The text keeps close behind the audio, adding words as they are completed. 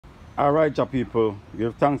All right, your people,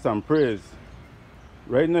 give thanks and praise.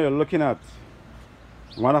 Right now, you're looking at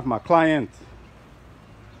one of my clients.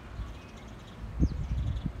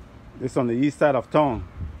 This on the east side of town.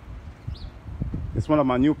 It's one of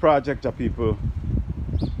my new projects, your people.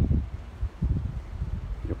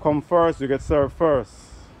 You come first, you get served first.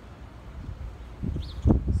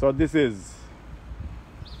 So this is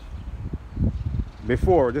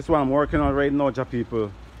before. This one I'm working on right now, your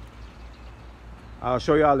people. I'll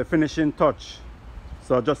show you all the finishing touch.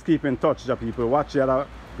 So just keep in touch, your people. Watch the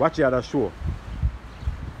other show.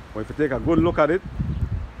 But if you take a good look at it,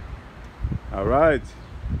 all right,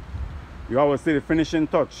 you always see the finishing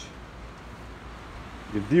touch,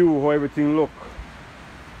 the view, how everything look.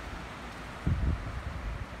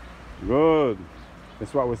 Good.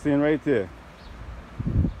 That's what we're seeing right here.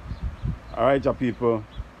 All right, your people,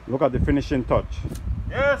 look at the finishing touch.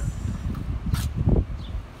 Yes.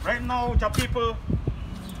 Right now, your people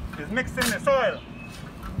is mixing the soil.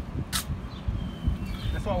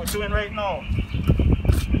 That's what we're doing right now.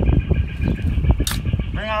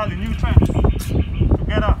 Bring all the nutrients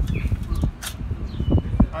together.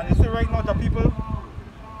 And you see right now, the people,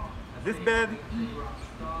 this bed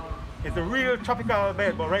is a real tropical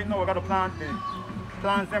bed, but right now we got to plant the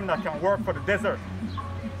plants them that can work for the desert,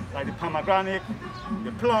 like the pomegranate,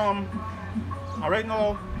 the plum. And right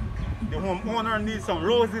now, the homeowner needs some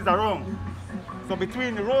roses around. So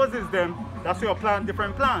between the roses them, that's where you plant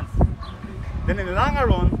different plants. Then in the longer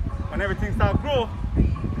run, when everything starts to grow,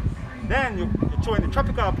 then you throw in the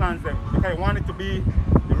tropical plants them, because you want it to be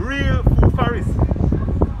the real food forest.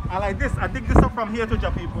 And like this, I dig this up from here to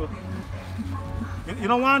your people. You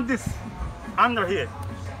don't want this under here.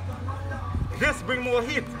 This bring more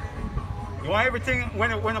heat. You want everything, when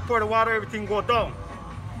you pour the water, everything go down.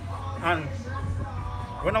 And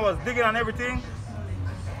when I was digging and everything,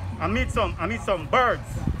 I meet some birds.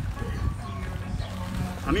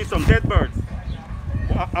 I meet some dead birds.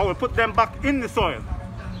 I will put them back in the soil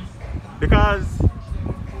because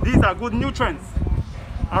these are good nutrients.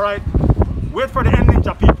 All right, wait for the ending,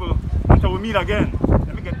 your people, until we meet again.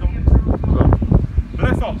 Let me get them.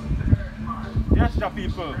 Bless up. Yes, your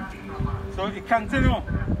people. So it continue.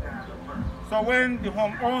 So when the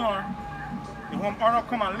homeowner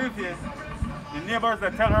come and live here, the neighbors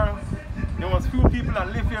that tell her there was few people that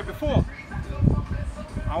live here before.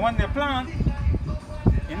 And when they plant,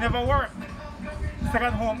 it never worked.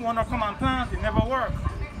 Second homeowner come and plant, it never worked.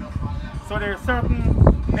 So there's certain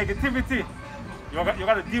negativity you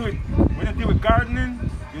got to deal with. When you deal with gardening,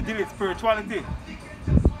 you deal with spirituality.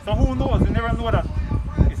 So who knows? You never know that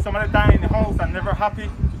if somebody die in the house and never happy,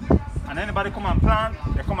 and anybody come and plant,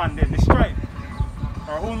 they come and they destroy it.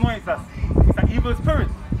 Or who knows that it's an evil spirit.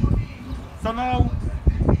 So now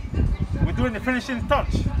we're doing the finishing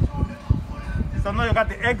touch. So now you got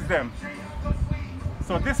the eggs them.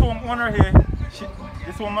 So this homeowner here,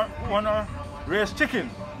 this homeowner raised chicken.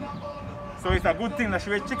 So it's a good thing that she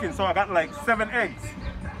raised chicken. So I got like 7 eggs.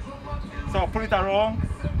 So I put it around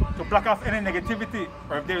to block off any negativity.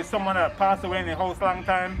 Or if there is someone that passed away in the house long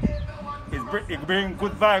time, it brings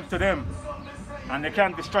good vibe to them. And they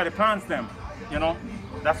can't destroy the plants them, you know.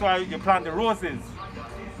 That's why you plant the roses.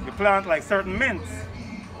 You plant like certain mints,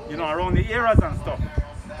 you know, around the areas and stuff.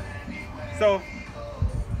 So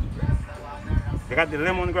they got the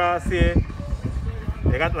lemongrass here.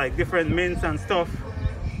 They got like different mints and stuff,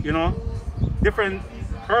 you know, different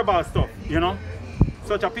herbal stuff, you know.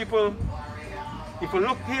 Such a people, if you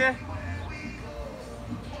look here,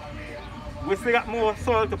 we still got more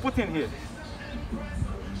soil to put in here.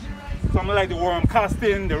 Something like the worm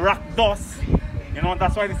casting, the rock dust, you know,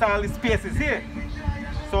 that's why all this space is here.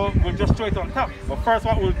 So we'll just throw it on top. But first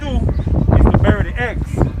what we'll do is to bury the eggs.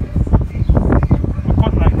 We'll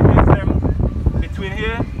put like the eggs them between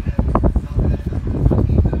here.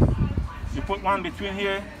 You put one between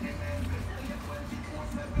here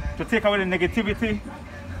to take away the negativity,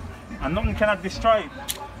 and nothing cannot destroy it.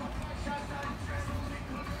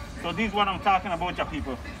 So this is what I'm talking about, your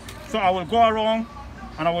people. So I will go around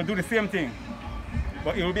and I will do the same thing,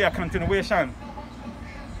 but it will be a continuation.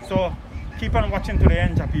 So keep on watching to the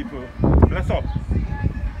end, your people. Bless up.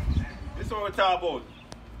 This is what we're talking about.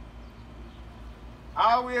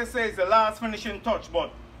 I always say it's the last finishing touch,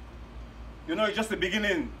 but you know, it's just the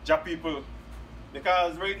beginning, your people.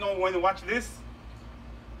 Because right now when you watch this,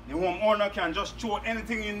 the homeowner can just throw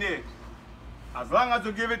anything in there. As long as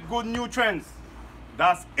you give it good nutrients,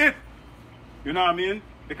 that's it. You know what I mean?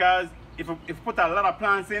 Because if you put a lot of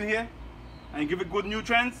plants in here and you give it good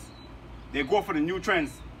nutrients, they go for the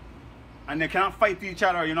nutrients. And they can't fight each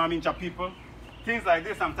other, you know what I mean, your people? Things like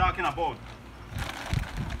this I'm talking about.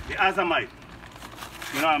 The azomite.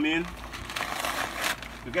 You know what I mean?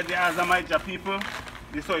 You get the azomite, Jah people,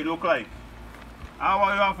 this is what it look like. And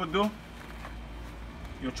what you have to do,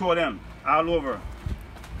 you throw them all over.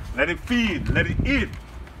 Let it feed, let it eat.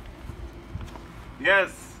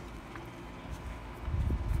 Yes.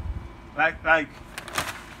 Like they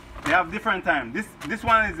have different time. This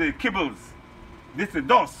one is the kibbles. This is the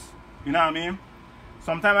dust. You know what I mean?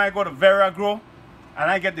 Sometimes I go to Veragro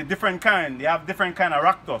and I get the different kind. They have different kind of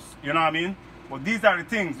rock dust. You know what I mean? But these are the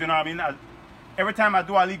things, you know what I mean? Every time I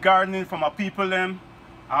do a little gardening for my people them,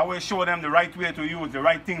 I always show them the right way to use, the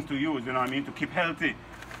right things to use, you know what I mean, to keep healthy.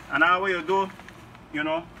 And how you do, you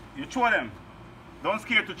know, you chew them. Don't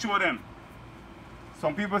scare to chew them.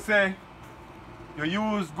 Some people say you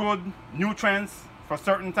use good nutrients for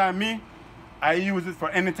certain time. Me, I use it for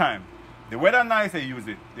any time. The weather nice, I use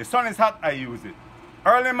it. The sun is hot, I use it.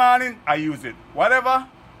 Early morning, I use it. Whatever,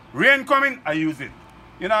 rain coming, I use it.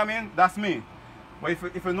 You know what I mean? That's me. But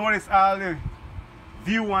if you notice all the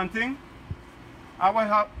view one thing,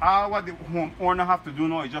 what the home owner have to do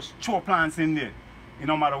now is just throw plants in there. You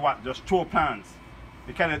no matter what, just throw plants.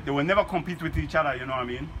 Because they will never compete with each other, you know what I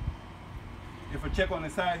mean? If you check on the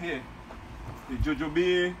side here, the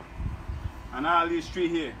jujube and all these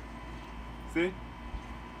trees here, see?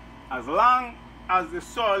 As long as the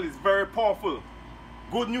soil is very powerful,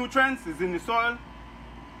 good nutrients is in the soil,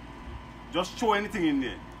 just throw anything in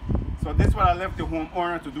there. So this is what I left the home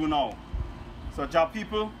owner to do now. So Jah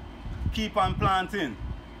people, keep on planting.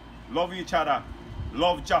 Love each other.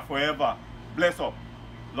 Love Jah forever. Bless up.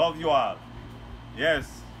 Love you all.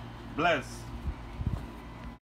 Yes. Bless.